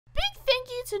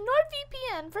you to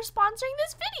NordVPN for sponsoring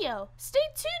this video. Stay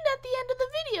tuned at the end of the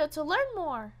video to learn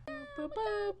more.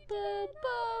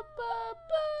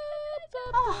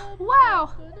 Oh,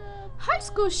 wow. High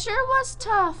school sure was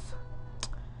tough.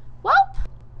 Well,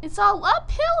 it's all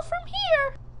uphill from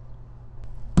here.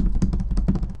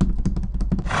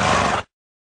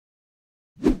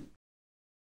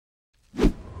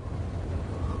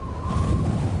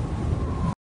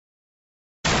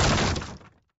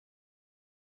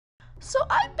 So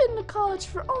I've been to college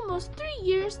for almost 3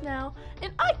 years now,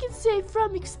 and I can say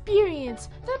from experience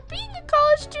that being a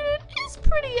college student is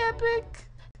pretty epic.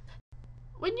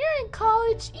 When you're in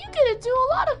college, you get to do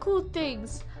a lot of cool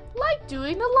things, like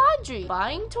doing the laundry,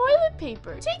 buying toilet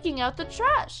paper, taking out the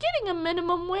trash, getting a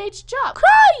minimum wage job,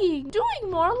 crying,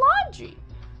 doing more laundry.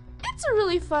 It's a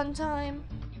really fun time.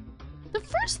 The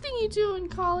first thing you do in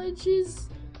college is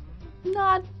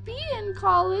not be in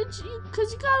college,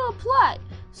 because you gotta apply.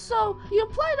 So you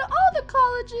apply to all the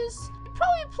colleges. You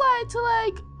probably apply to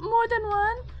like more than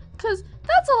one, because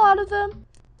that's a lot of them.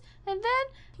 And then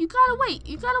you gotta wait.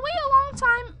 You gotta wait a long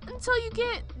time until you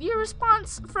get your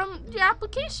response from your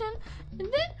application. And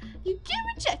then you get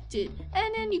rejected.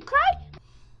 And then you cry.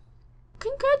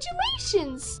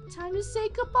 Congratulations! Time to say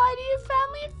goodbye to your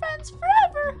family and friends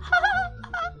forever.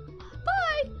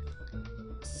 Bye!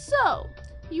 So,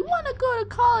 you want to go to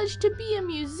college to be a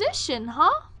musician,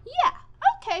 huh? Yeah,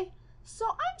 okay. So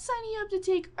I'm signing you up to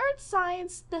take Earth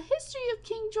Science, the history of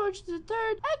King George III,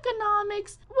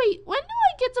 economics. Wait, when do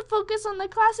I get to focus on the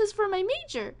classes for my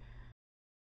major?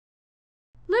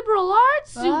 Liberal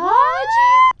arts,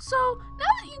 zoology. So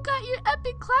now that you got your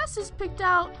epic classes picked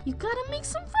out, you gotta make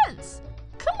some friends.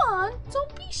 Come on,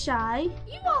 don't be shy.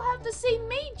 You all have the same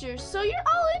major, so you're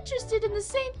all interested in the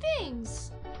same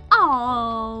things.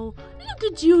 Oh, look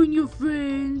at you and your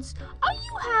friends. Are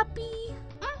you happy?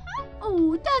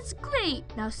 Oh, that's great.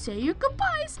 Now say your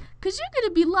goodbyes, because you're going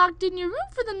to be locked in your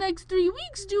room for the next 3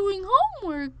 weeks doing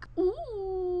homework.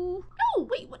 Ooh. No,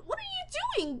 wait, what are you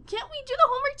doing? Can't we do the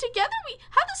homework together? We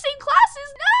have the same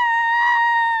classes.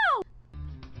 No!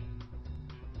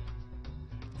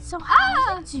 So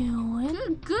how you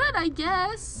doing? Good, I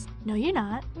guess. No, you're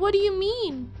not. What do you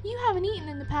mean? You haven't eaten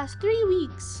in the past 3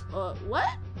 weeks.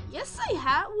 What? Yes, I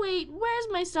have. Wait, where's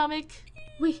my stomach?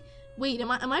 Wait,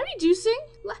 am I reducing?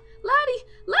 Laddi,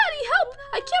 help!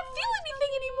 I can't feel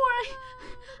anything anymore.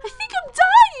 I think I'm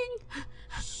dying.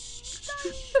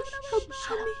 Help me.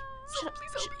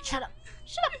 Shut up.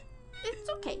 It's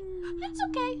okay.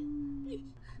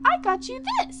 I got you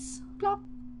this. Plop.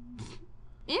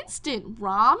 Instant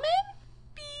ramen?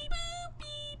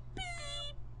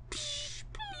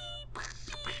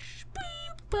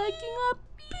 Backing up.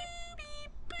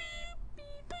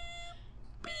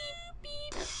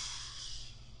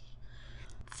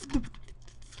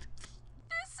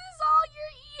 This is all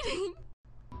you're eating.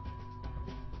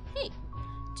 Hey,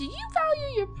 do you value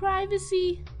your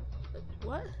privacy?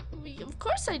 What? Of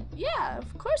course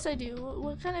I do.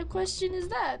 What kind of question is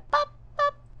that? Bop,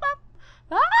 bop, bop.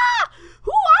 Ah!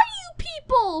 Who are you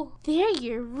people? They're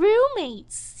your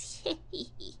roommates.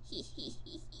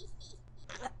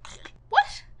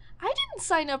 What? I didn't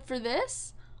sign up for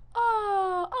this.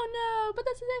 Oh no, but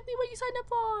that's exactly what you signed up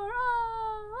for.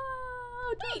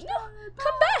 Oh, wait, no,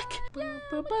 come back.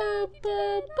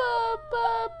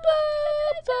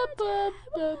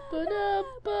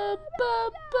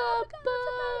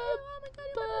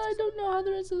 I don't know how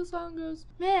the rest of the song goes.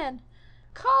 Man,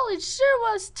 college sure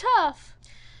was tough.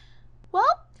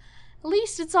 Well, at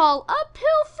least it's all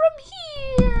uphill from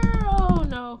here. Oh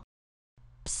no.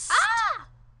 Psst. Ah!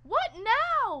 What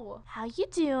now? How you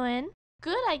doing?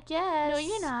 Good, I guess. No,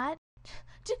 you're not.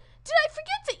 Did I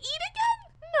forget to eat again?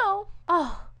 No.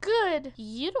 Oh, good.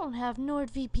 You don't have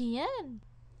NordVPN.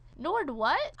 Nord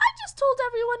what? I just told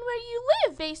everyone where you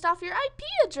live based off your IP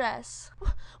address.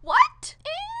 What?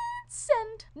 And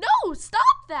send. No,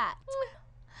 stop that.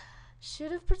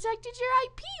 Should have protected your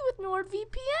IP with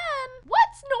NordVPN.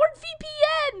 What's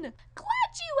NordVPN?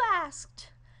 Glad you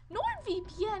asked.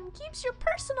 NordVPN keeps your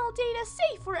personal data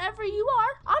safe wherever you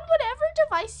are, on whatever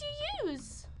device you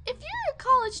use. If you're a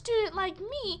college student like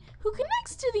me, who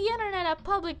connects to the internet at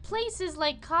public places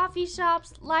like coffee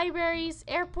shops, libraries,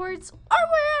 airports, or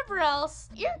wherever else,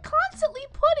 you're constantly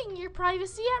putting your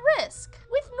privacy at risk.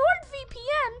 With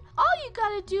NordVPN, all you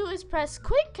gotta do is press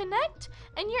Quick Connect,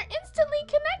 and you're instantly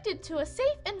connected to a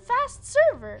safe and fast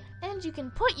server, and you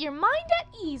can put your mind at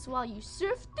ease while you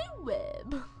surf the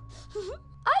web.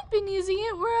 I've been using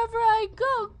it wherever I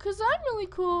go, cause I'm really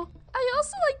cool. I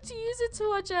also like to use it to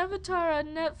watch Avatar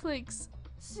on Netflix,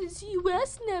 since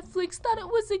US Netflix thought it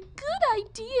was a good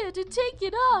idea to take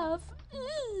it off.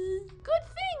 Good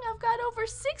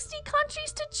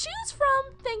countries to choose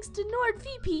from thanks to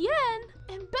NordVPN.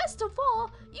 And best of all,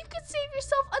 you could save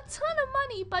yourself a ton of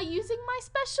money by using my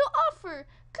special offer,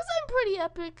 cause I'm pretty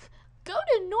epic. Go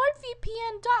to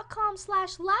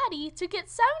nordvpn.com/Laddi to get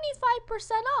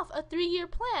 75% off a 3-year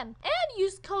plan and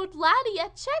use code Laddi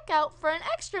at checkout for an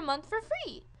extra month for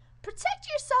free. Protect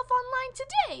yourself online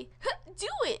today. Do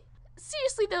it.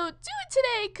 Seriously though, do it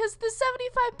today because the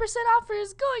 75% offer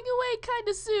is going away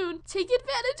kinda soon. Take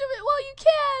advantage of it while you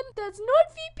can. That's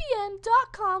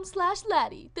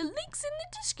nordvpn.com/Laddi. The link's in the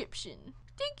description.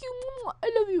 Thank you.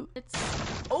 I love you. It's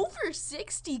over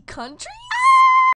 60 countries?